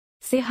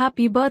say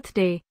happy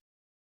birthday.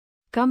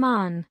 Come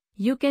on,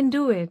 you can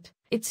do it.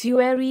 It's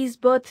Eueri's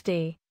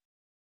birthday.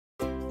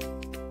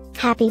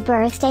 Happy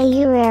birthday,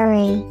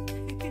 Eueri.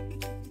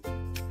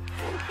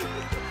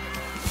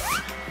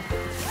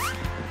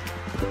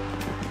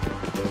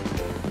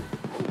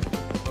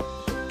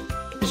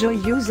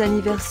 Joyeux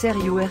anniversaire,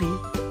 Eueri.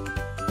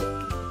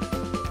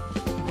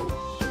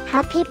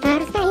 Happy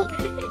birthday,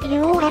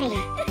 Eueri.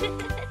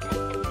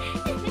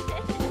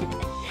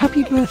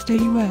 Happy birthday,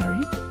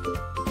 Eueri.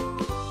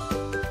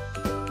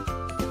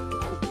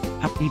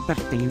 Happy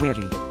birthday,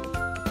 Eueri.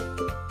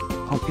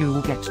 Hope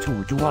you get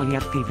to do all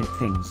your favorite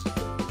things.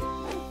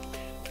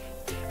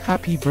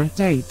 Happy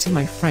birthday to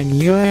my friend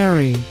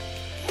Eueri.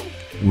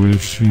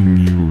 Wishing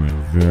you a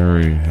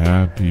very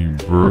happy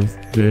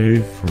birthday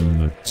from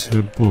the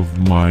tip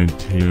of my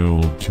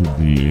tail to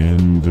the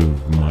end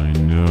of my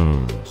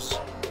nose.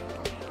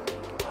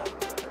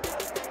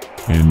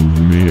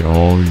 And may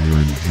all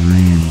your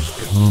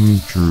dreams come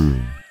true.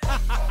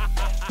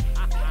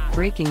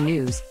 Breaking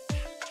news.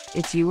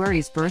 It's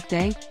Eueri's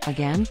birthday,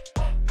 again?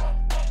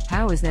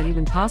 How is that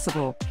even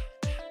possible?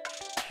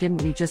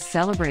 Didn't we just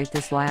celebrate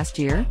this last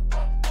year?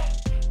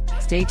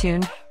 Stay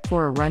tuned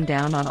for a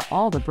rundown on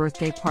all the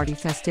birthday party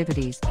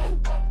festivities.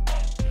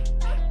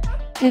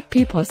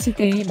 Happy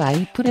birthday,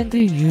 my friend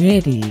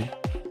Eueri.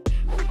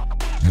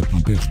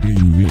 Happy birthday,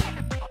 Eueri.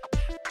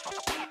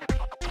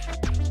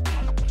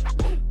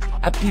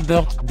 Happy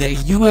birthday,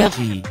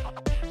 Eueri.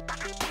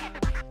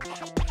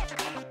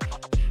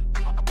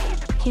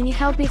 Can you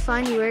help me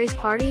find Eueri's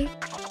party?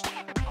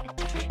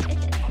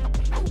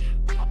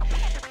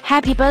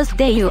 Happy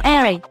birthday,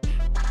 Eueri.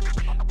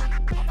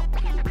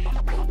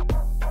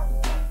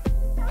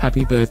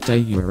 Happy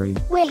birthday, Eueri.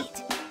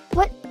 Wait,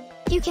 what?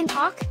 You can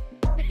talk?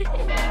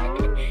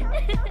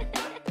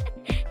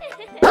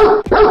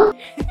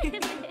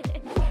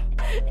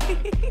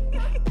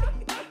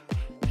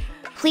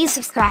 Please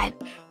subscribe,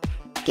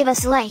 give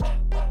us a like,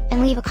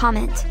 and leave a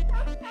comment.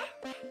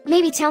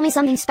 Maybe tell me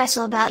something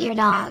special about your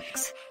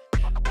dogs.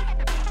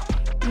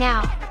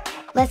 Now,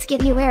 let's get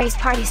Eueri's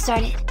party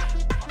started.